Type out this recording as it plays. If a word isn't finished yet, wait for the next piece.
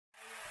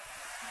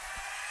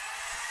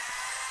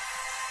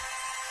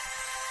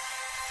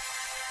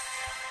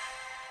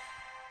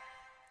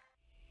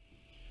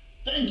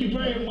Thank you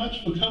very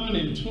much for coming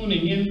and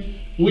tuning in.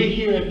 We're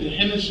here at the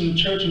Henderson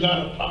Church of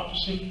God of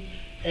Prophecy,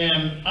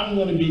 and I'm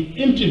going to be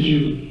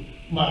interviewed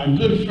by a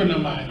good friend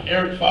of mine,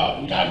 Eric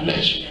Fogg. God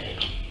bless you,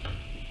 Eric.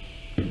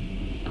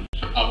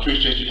 I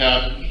appreciate you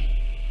having me.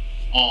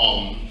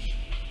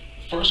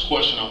 First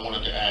question I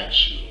wanted to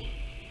ask you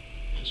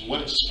is,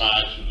 what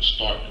inspired you to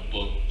start the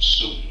book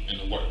S.O.O.P in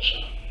the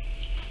workshop?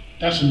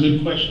 That's a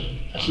good question.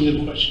 That's a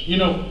good question. You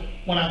know,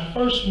 when I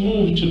first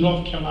moved to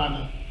North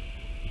Carolina,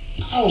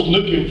 I was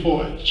looking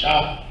for a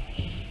job.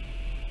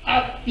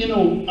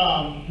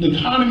 The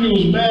economy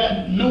was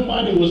bad.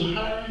 Nobody was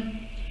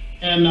hiring.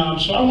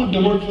 And so I went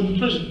to work for the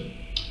prison.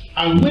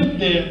 I went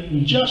there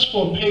just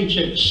for a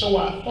paycheck, so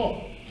I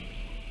thought.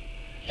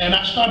 And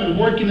I started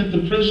working at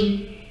the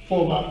prison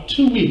for about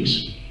 2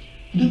 weeks.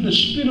 Then the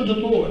Spirit of the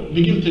Lord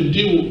began to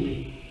deal with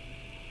me.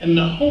 And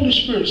the Holy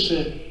Spirit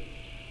said,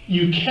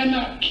 you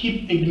cannot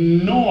keep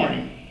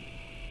ignoring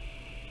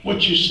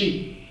what you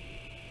see.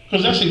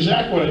 Because that's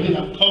exactly what I did.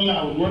 I would come out,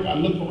 I would work, I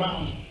look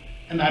around,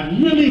 and I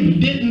really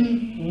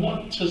didn't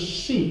want to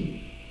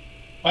see.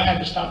 But I had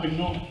to stop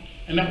ignoring.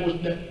 And that was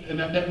that.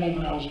 And at that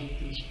moment, I was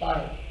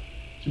inspired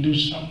to do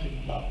something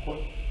about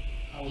what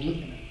I was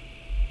looking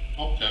at.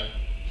 Okay.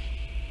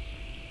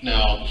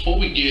 Now, before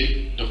we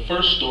get the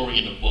first story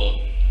in the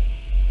book,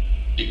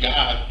 the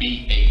guy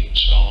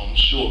B.H., I'm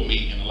sure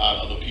me and a lot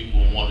of other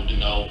people wanted to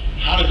know,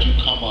 how did you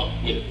come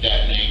up with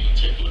that name in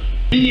particular?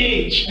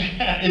 B.H.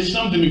 is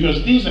something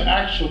because these are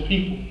actual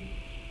people.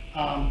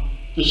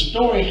 The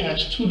story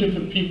has two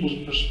different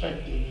people's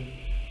perspective.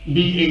 And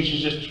B.H.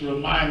 is just to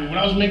remind me. When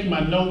I was making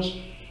my notes,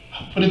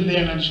 I put it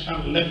there and I just kind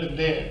of left it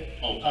there.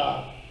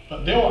 Okay.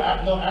 But they were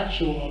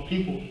actual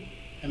people,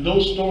 and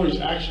those stories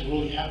actually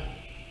really happened.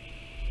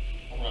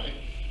 All right.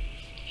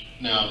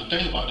 Now, the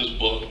thing about this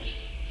book,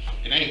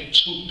 it ain't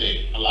too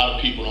thick. A lot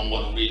of people don't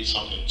want to read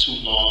something too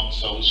long,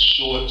 so it's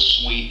short,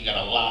 sweet, got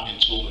a lot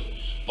into it.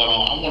 But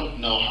I want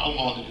to know, how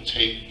long did it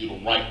take you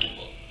to write the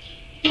book?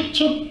 It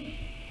took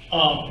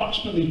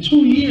approximately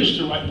 2 years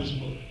to write this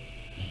book.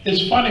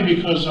 It's funny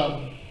because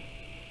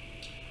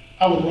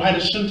I would write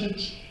a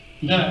sentence,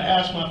 and then I'd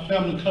ask my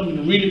family to come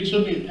and read it to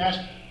me and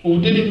ask, well,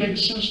 did it make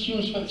sense to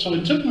you? So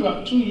it took me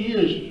about 2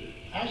 years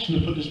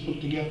actually to put this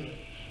book together.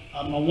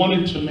 I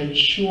wanted to make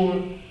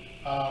sure,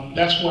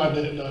 that's why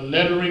the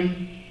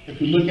lettering,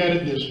 if you look at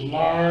it, there's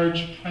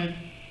large print,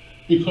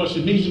 because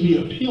it needs to be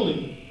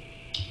appealing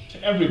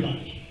to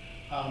everybody,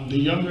 the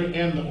younger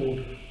and the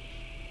older.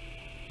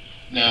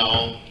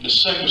 Now, the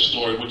second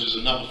story, which is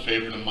another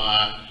favorite of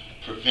mine,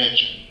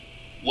 prevention.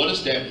 What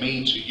does that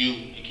mean to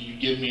you? And can you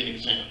give me an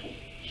example?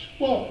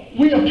 Well,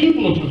 we are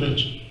people of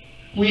prevention.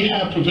 We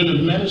have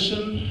preventive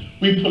medicine.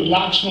 We put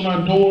locks on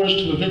our doors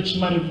to prevent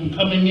somebody from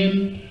coming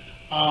in.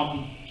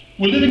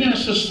 We're living in a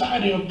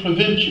society of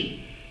prevention,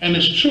 and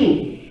it's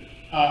true.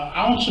 An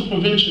ounce of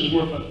prevention is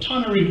worth a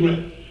ton of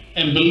regret.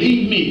 And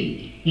believe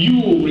me,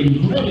 you will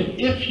regret it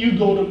if you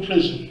go to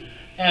prison.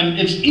 And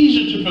it's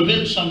easier to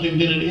prevent something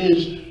than it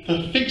is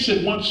to fix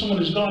it once someone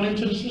has gone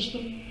into the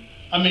system.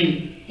 I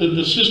mean,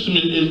 the system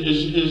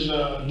is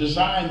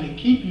designed to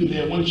keep you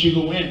there once you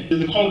go in.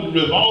 They call it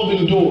the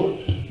revolving door,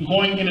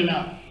 going in and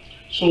out.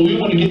 So we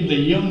want to get the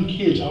young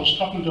kids. I was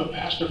talking to a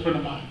pastor friend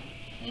of mine.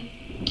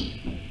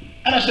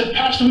 And I said,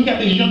 Pastor, we got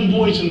these young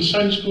boys in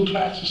Sunday school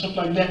class and stuff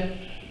like that.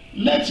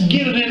 Let's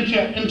get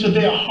it into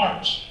their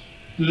hearts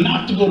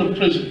not to go to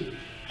prison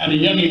at a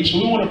young age. So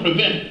we want to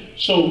prevent.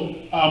 So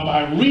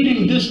by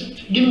reading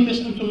this, getting this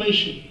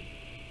information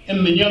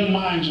in the young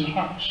minds and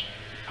hearts,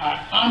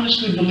 I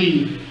honestly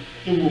believe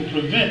it will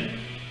prevent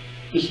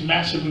this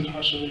massive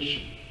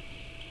incarceration.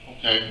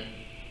 Okay.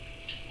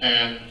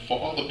 And for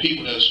all the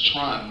people that's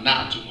trying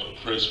not to go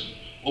to prison,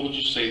 what would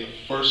you say the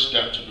first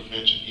step to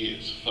prevention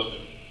is for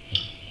them?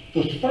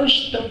 The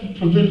first step of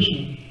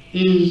prevention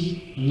is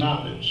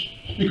knowledge.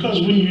 Because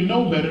when you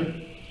know better,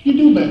 you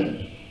do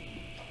better.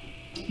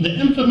 The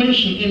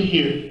information in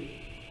here,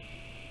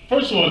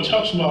 first of all, it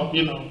talks about,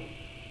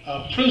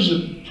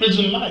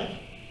 prison life.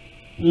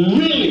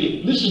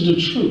 Really, this is the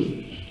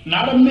truth,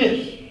 not a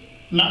myth,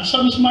 not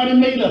something somebody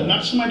made up,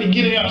 not somebody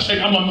getting out and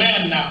saying, I'm a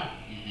man now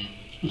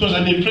because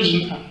I did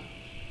prison time.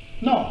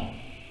 No,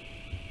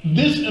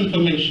 this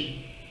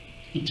information,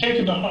 you take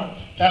it to heart.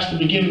 That's the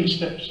beginning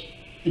steps.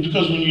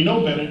 Because when you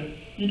know better,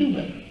 you do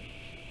better.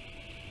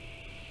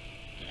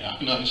 Yeah, I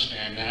can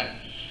understand that.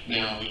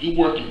 Now, you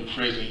work in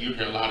prison, you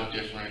hear a lot of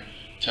different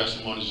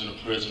testimonies in the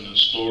prison and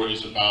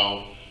stories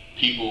about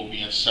people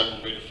being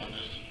separated from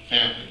their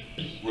family,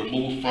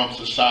 removed from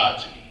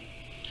society.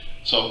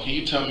 So can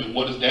you tell me,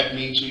 what does that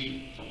mean to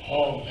you?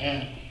 Oh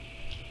man,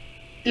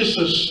 it's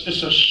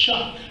a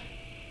shock.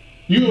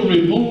 You are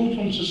removed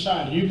from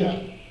society. You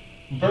got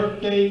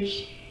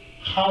birthdays,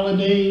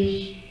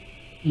 holidays,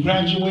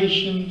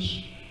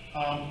 graduations,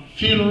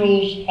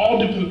 funerals, all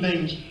different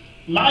things.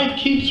 Life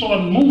keeps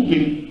on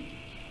moving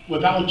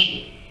without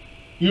you.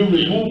 You're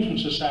removed from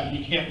society.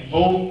 You can't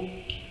vote.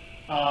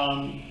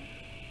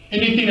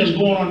 Anything that's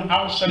going on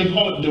outside, they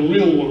call it the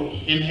real world.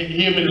 And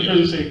here in the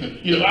prison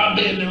say, out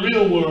there in the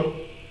real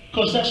world,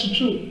 because that's the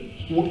truth.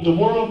 the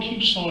world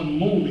keeps on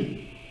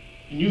moving,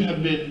 and you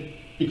have been,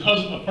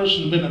 because a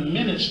person has been a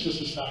menace to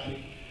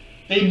society,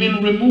 they've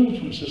been removed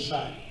from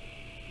society.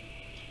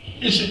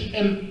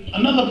 And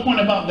another point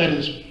about that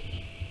is,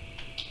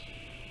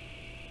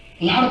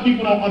 a lot of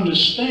people don't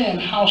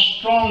understand how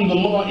strong the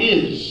law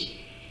is.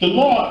 The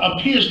law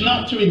appears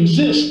not to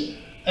exist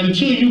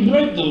until you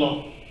break the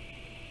law.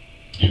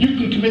 You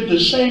can commit the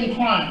same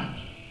crime,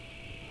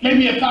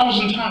 maybe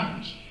 1,000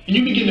 times, and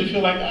you begin to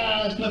feel like,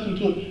 there's nothing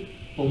to it.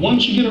 But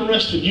once you get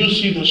arrested, you'll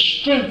see the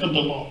strength of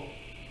the law.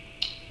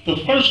 The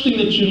first thing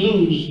that you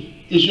lose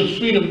is your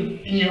freedom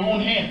in your own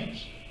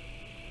hands.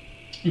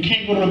 You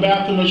can't go to the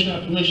bathroom unless you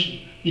have permission.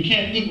 You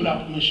can't eat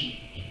without permission.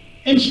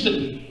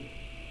 Instantly,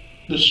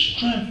 the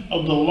strength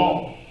of the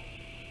law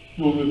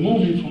will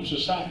remove you from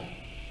society.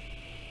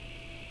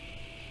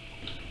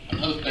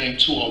 Another thing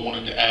too I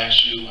wanted to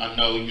ask you, I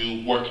know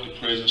you work at the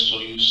prison, so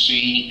you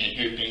see and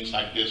hear things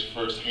like this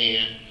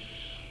firsthand,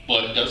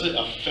 but does it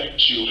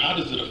affect you? How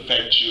does it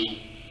affect you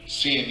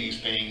seeing these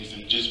things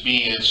and just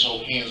being so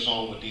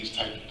hands-on with these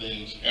type of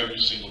things every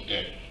single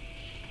day?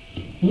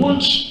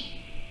 Once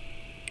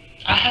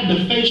I had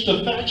to face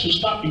the facts and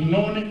stop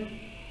ignoring it,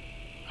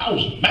 I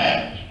was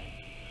mad.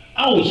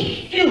 I was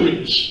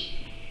furious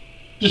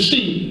to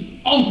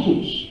see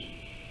uncles,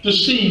 to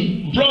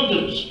see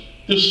brothers,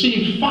 to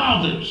see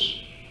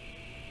fathers,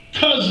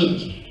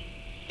 cousins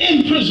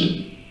in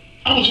prison.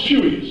 I was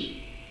furious.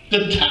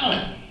 The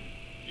talent,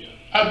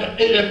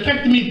 it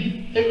affected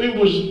me. It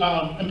was,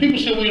 and people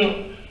say, well, you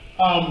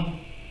know,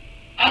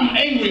 I'm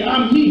angry,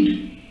 I'm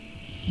meek,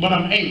 but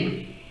I'm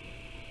angry.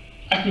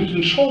 I can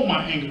control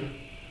my anger,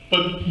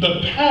 but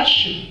the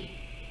passion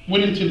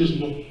went into this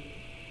book.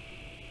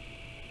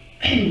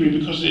 Angry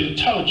because of the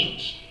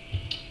intelligence.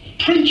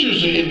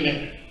 Preachers are in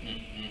there.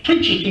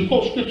 Preachers can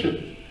quote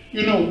scripture.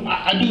 You know,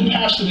 I do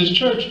pastor this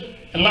church,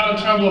 and a lot of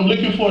times when I'm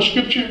looking for a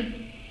scripture,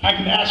 I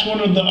can ask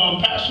one of the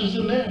pastors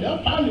in there,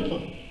 they'll find it for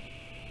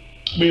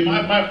me.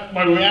 But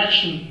my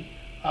reaction,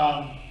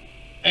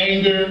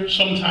 anger,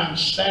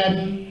 sometimes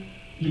saddened,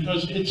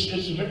 because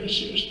it's a very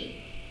serious thing.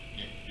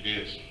 Yeah, it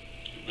is.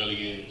 It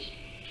really is.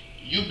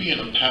 You being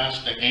a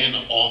pastor and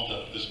an author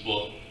of this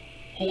book,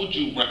 who would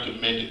you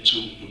recommend it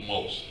to the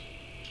most?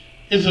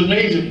 It's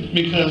amazing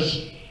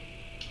because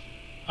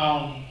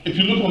if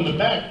you look on the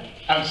back,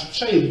 I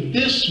say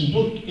this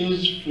book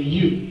is for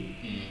you.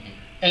 Mm-hmm.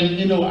 And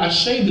you know, I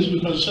say this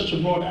because it's such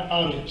a broad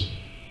audience.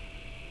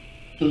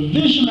 The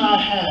vision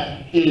I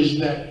have is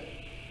that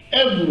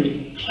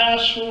every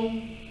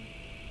classroom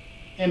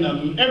and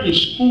every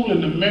school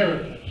in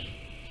America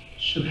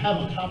should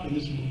have a copy of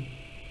this book.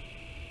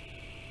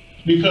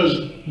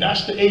 Because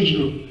that's the age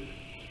group.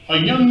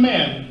 If a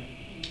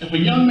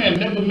young man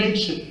never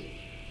makes it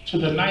to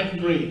the 9th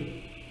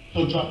grade,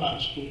 he'll drop out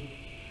of school.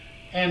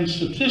 And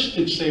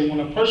statistics say when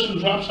a person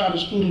drops out of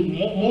school,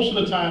 most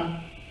of the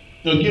time,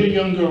 they'll get a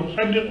young girl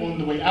pregnant on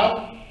the way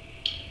out,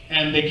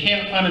 and they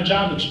can't find a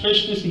job,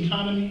 especially this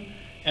economy,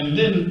 and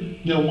then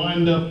they'll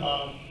wind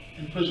up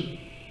in prison.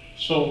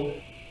 So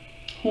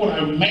who would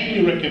I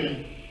mainly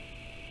recommend?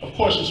 Of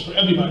course, it's for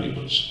everybody,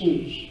 but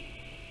schools.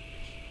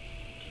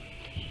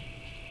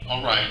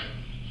 All right.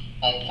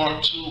 On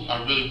part 2,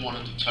 I really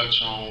wanted to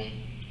touch on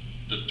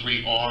the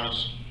 3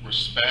 R's: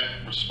 respect,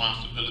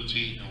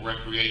 responsibility, and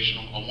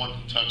recreational. I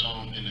wanted to touch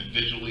on them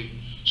individually.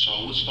 So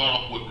we'll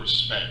start off with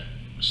respect.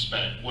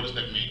 Respect, what does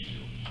that mean to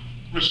you?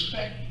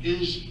 Respect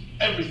is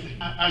everything.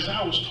 As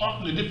I was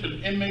talking to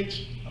different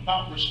inmates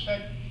about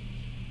respect,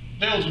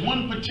 there was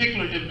one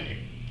particular inmate,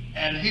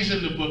 and he's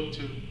in the book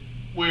too,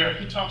 where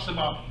he talks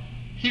about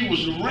he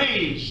was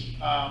raised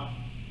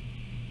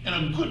in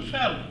a good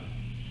family,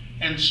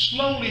 and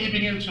slowly he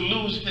began to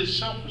lose his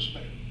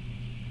self-respect.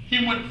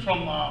 He went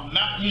from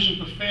not using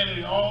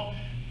profanity at all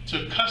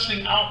to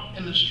cussing out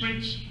in the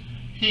streets.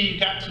 He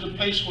got to the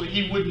place where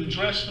he wouldn't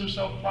dress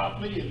himself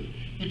properly, and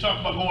he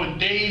talked about going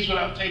days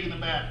without taking a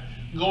bath,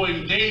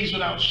 going days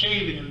without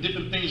shaving, and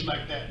different things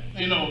like that.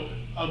 You know,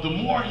 the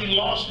more he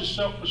lost his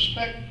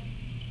self-respect,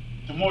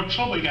 the more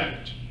trouble he got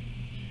into.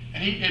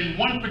 And in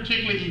one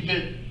particular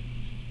event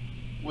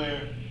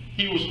where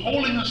he was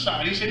holding a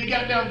sign, he said he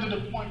got down to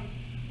the point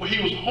where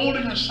he was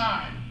holding a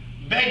sign,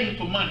 begging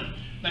for money.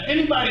 Now,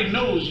 anybody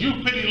knows you're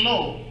pretty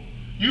low.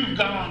 You've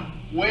gone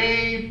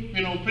way,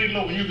 pretty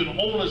low when you can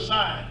hold a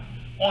sign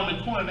on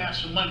the corner and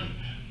ask for money.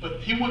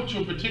 But he went to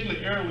a particular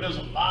area where there's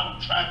a lot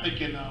of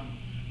traffic and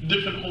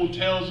different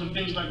hotels and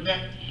things like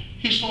that.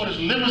 He saw this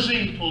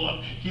limousine pull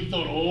up. He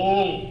thought,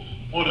 oh,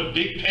 what a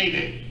big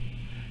payday.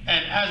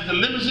 And as the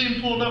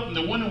limousine pulled up and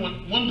the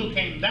window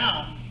came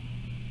down,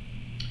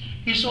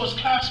 he saw his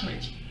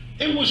classmates.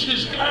 It was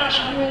his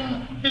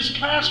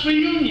class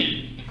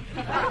reunion.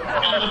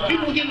 And the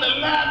people getting to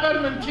laugh at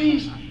him and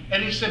tease.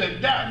 And he said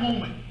at that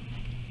moment,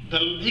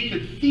 he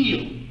could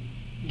feel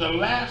the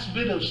last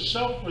bit of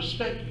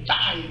self-respect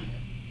die in him.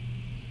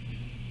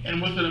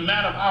 And within a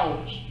matter of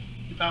hours,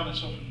 he found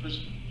himself in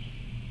prison.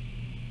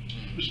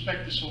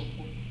 Respect is so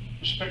important.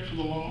 Respect for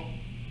the law.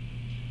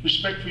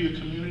 Respect for your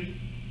community.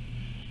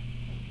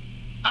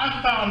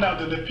 I found out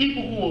that the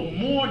people who are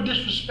more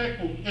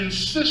disrespectful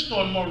insist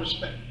on more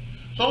respect.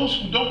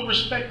 Those who don't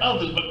respect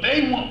others, but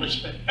they want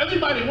respect.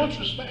 Everybody wants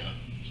respect.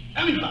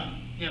 Everybody,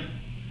 you know.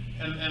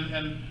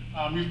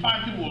 And you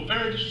find people who are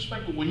very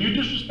disrespectful. When you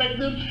disrespect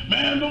them,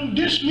 man, don't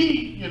diss me,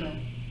 you know.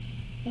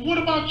 But what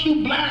about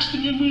you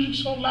blasting your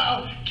music so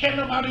loud, can't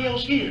nobody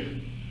else hear?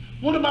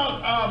 What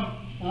about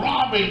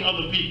robbing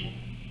other people?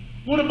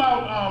 What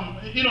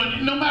about, you know,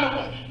 no matter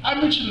what, I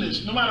mentioned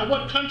this, no matter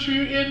what country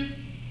you're in,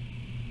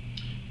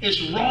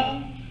 it's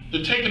wrong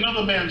to take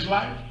another man's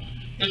life.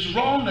 It's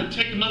wrong to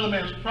take another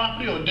man's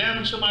property or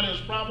damage somebody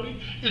else's property.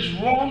 It's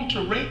wrong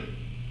to rape.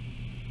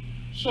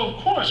 So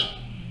of course,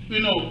 you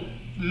know,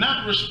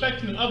 not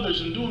respecting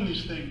others and doing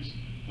these things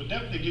will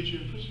definitely get you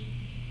in prison.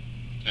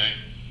 Okay,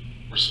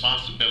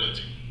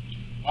 responsibility.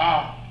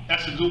 Wow,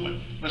 that's a good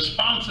one.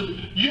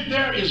 Responsibility.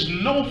 There is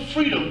no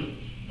freedom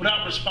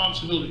without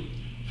responsibility.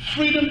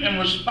 Freedom and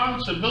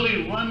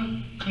responsibility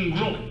run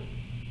congruent.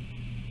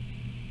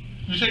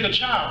 You take a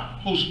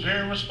child who's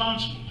very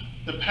responsible,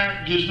 the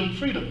parent gives them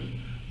freedom.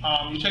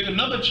 You take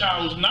another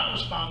child who's not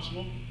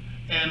responsible,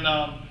 and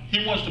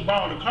he wants to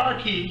borrow the car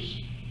keys.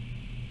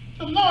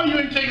 No, you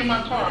ain't taking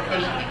my car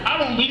because I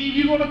don't believe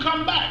you're going to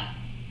come back.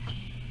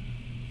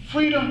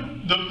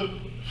 Freedom, the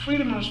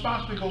freedom and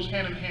responsibility goes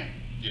hand in hand.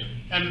 Yeah.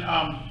 And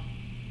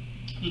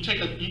you take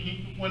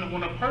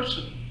when a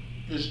person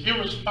is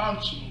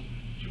irresponsible,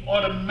 you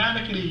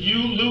automatically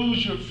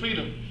lose your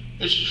freedom.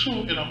 It's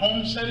true in a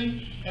home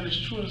setting and it's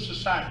true in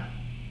society.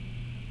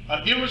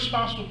 An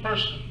irresponsible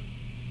person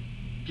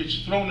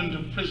gets thrown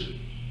into prison,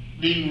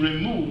 being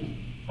removed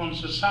from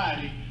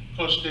society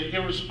because they're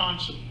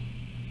irresponsible.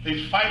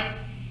 They fight,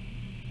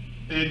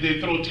 they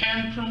throw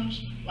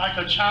tantrums like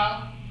a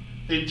child,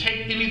 they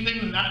take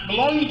anything not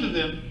belonging to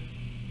them,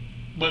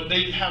 but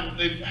they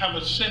have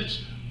a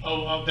sense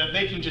of that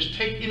they can just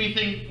take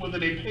anything whether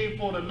they pay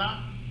for it or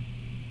not.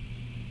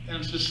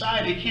 And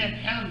society can't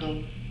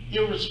handle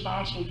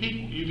irresponsible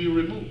people. You be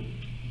removed.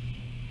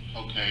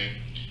 Okay.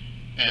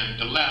 And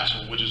the last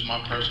one, which is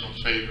my personal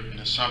favorite, and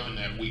it's something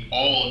that we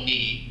all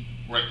need,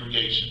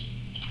 recreation.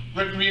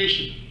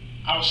 Recreation,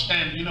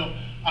 outstanding. You know,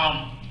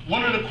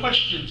 one of the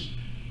questions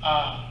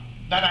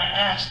that I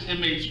asked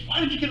inmates, why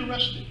did you get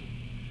arrested?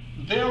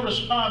 Their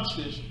response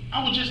is,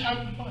 I was just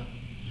having fun.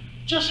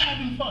 Just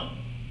having fun.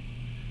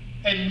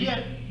 And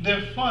yet,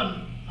 their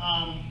fun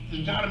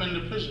got them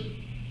into prison.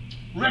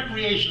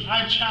 Recreation,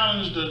 I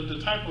challenge the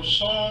type of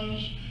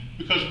songs,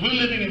 because we're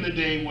living in the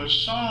day where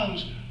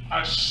songs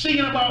are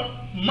singing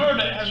about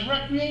murder as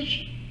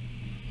recreation.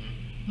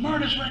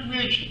 Murder is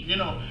recreation, you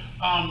know.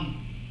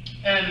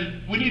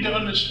 And we need to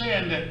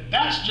understand that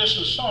that's just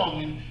a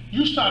song, and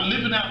you start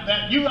living out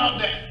that, you're out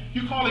there,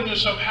 you're calling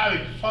yourself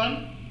having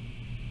fun,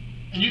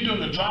 and you're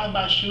doing a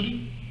drive-by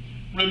shooting.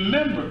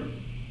 Remember,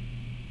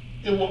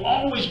 it will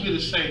always be the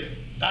same.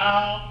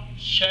 Thou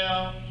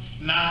shalt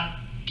not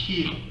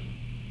kill.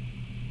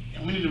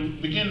 And we need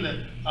to begin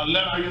to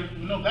let our young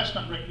people know that's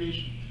not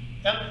recreation.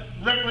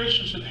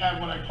 Recreation should have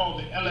what I call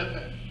the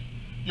LFF.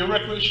 Your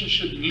recreation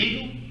should be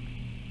legal.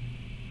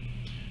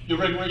 Your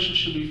recreation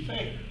should be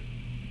fair.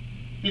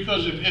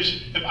 Because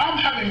if I'm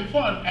having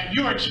fun at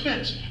your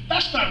expense,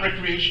 that's not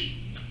recreation.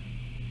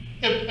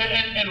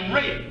 And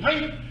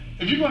rape.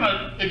 If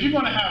you're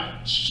gonna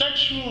have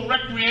sexual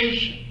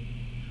recreation,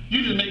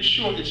 you just make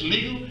sure it's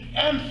legal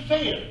and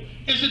fair.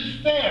 Is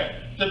it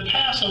fair to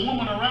pass a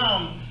woman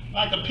around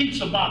like a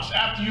pizza box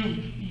after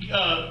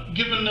you've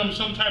given them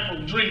some type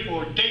of drink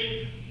or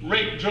date,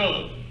 rape,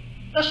 drug?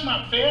 That's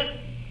not fair.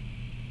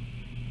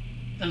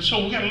 And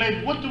so we gotta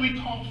label, what do we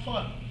call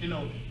fun? You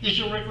know, is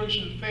your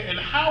recreation fair? And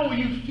how will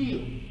you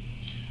feel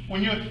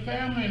when your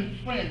family and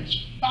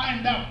friends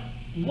find out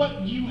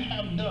what you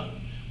have done?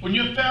 When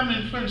your family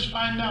and friends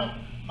find out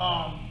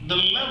the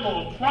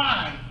level of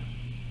crime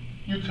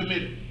you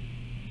committed.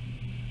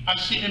 I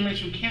see inmates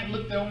who can't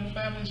look their own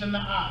families in the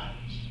eyes.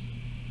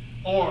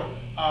 Or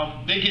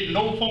they get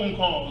no phone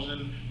calls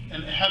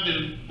and have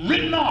been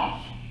written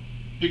off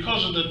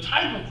because of the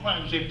type of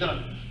crimes they've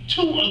done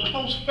to a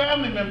close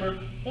family member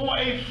or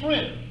a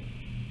friend.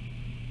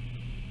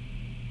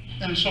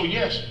 And so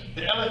yes,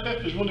 the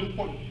LFF is really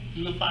important.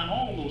 You can find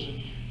all of those in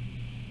here.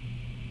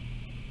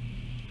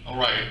 All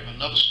right,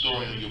 another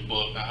story in your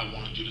book that I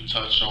wanted you to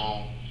touch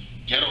on,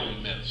 ghetto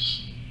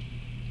myths.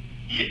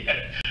 Yeah,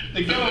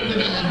 the ghetto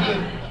myths is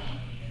good.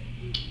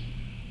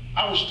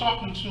 I was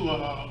talking to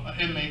an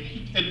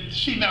inmate, and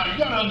see now, you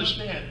gotta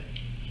understand,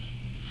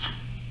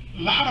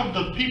 a lot of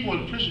the people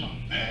in prison are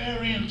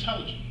very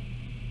intelligent.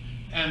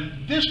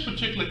 And this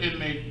particular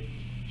inmate,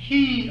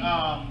 he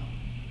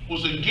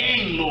was a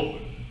gang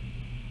lord.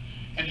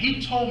 And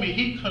he told me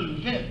he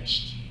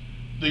convinced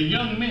the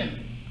young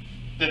men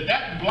that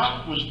that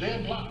block was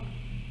their block.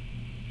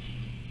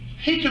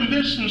 He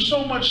convinced them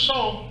so much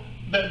so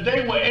that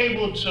they were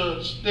able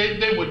to,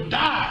 they would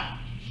die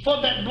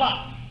for that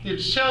block. They'd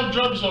sell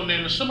drugs on there,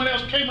 and if somebody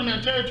else came in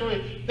their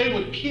territory, they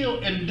would kill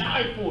and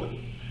die for it.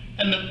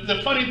 And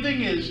the funny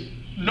thing is,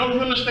 no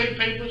real estate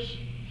papers.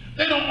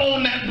 They don't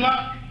own that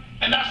block.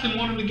 And that's in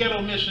one of the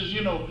ghetto missions,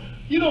 you know,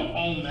 You don't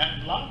own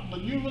that block,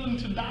 but you're willing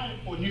to die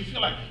for it. And you feel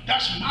like,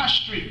 that's my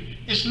street.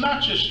 It's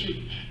not your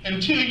street.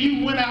 Until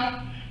you went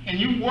out and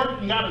you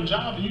worked and got a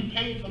job and you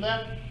paid for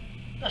that,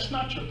 that's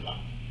not your block.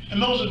 And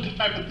those are the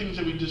type of things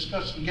that we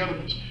discuss in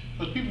Ghettoverse.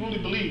 Because people really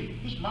believe,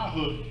 this is my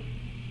hood.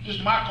 This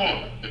is my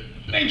corner.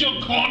 It ain't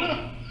your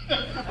corner. You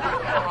can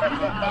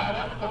buy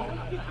that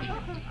corner.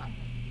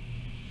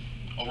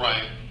 All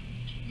right.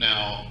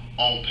 Now,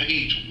 on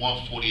page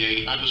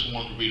 148, I just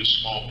wanted to read a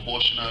small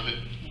portion of it.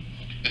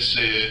 It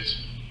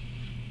says,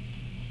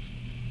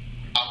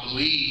 I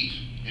believe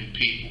in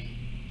people.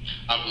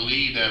 I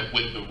believe that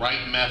with the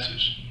right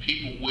message,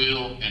 people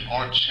will and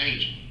are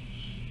changing.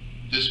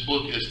 This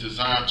book is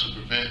designed to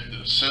prevent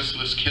the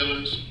senseless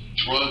killers,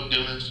 drug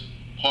dealers,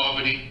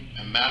 poverty,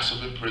 and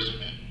massive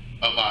imprisonment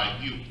of our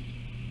youth.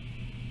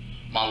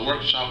 My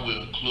workshop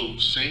will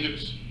include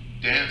singers,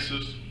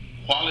 dancers,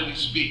 quality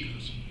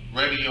speakers,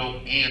 radio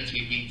and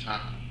TV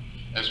time,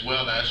 as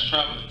well as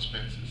travel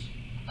expenses.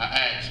 I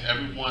ask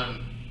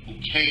everyone who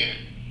can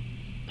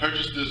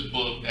purchase this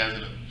book as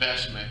an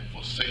investment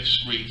for safe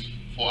streets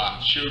for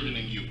our children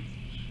and youth.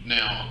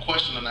 Now, a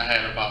question that I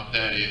had about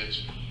that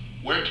is,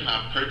 where can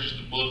I purchase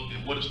the book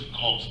and what is the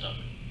cost of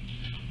it?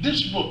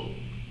 This book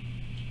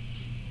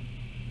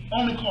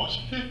only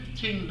costs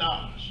 $15.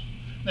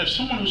 Now, if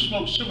someone who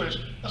smokes cigarettes,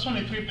 that's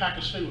only 3 packs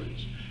of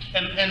cigarettes.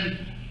 And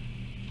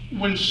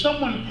when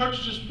someone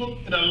purchases this book,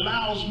 it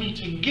allows me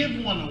to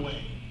give one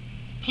away.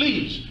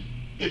 Please,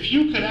 if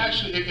you could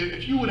actually,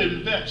 if you would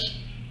invest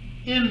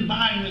in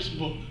buying this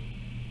book,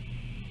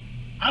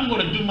 I'm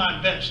going to do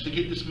my best to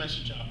get this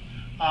message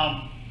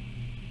out.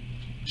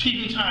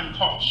 TV time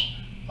costs,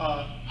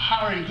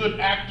 hiring good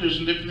actors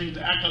and different things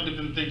to act on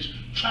different things,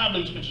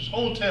 travel expenses,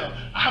 hotel.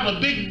 I have a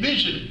big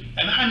vision,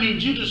 and I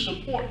need you to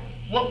support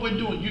what we're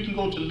doing. You can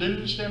go to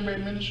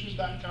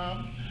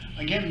LyndonStanberryMinistries.com.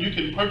 Again, you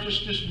can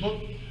purchase this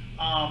book,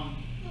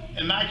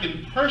 and I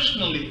can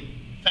personally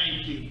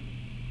thank you.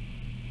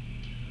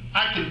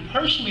 I can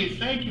personally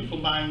thank you for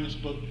buying this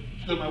book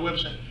if you go to my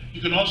website.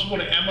 You can also go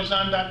to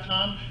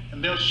Amazon.com,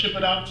 and they'll ship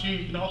it out to you.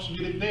 You can also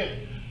get it there.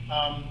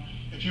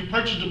 If you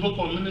purchase the book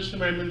on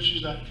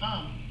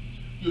LyndonStanberryMinistries.com,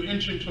 you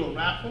enter into a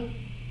raffle,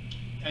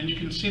 and you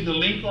can see the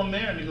link on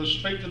there, and it goes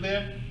straight to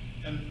there.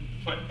 And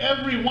for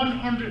every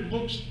 100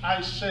 books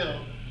I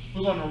sell,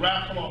 we're going to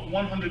raffle off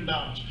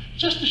 $100,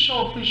 just to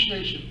show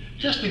appreciation,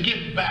 just to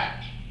give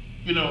back,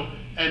 you know.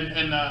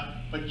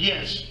 But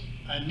yes,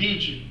 I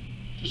need you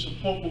to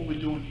support what we're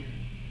doing here.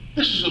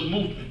 This is a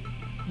movement.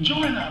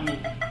 Join our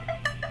movement.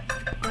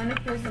 Going to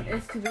prison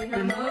is to be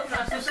removed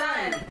from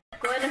society.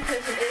 Going to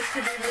prison is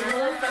to be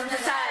removed from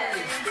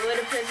society. Going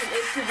to prison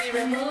is to be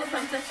removed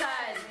from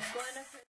society.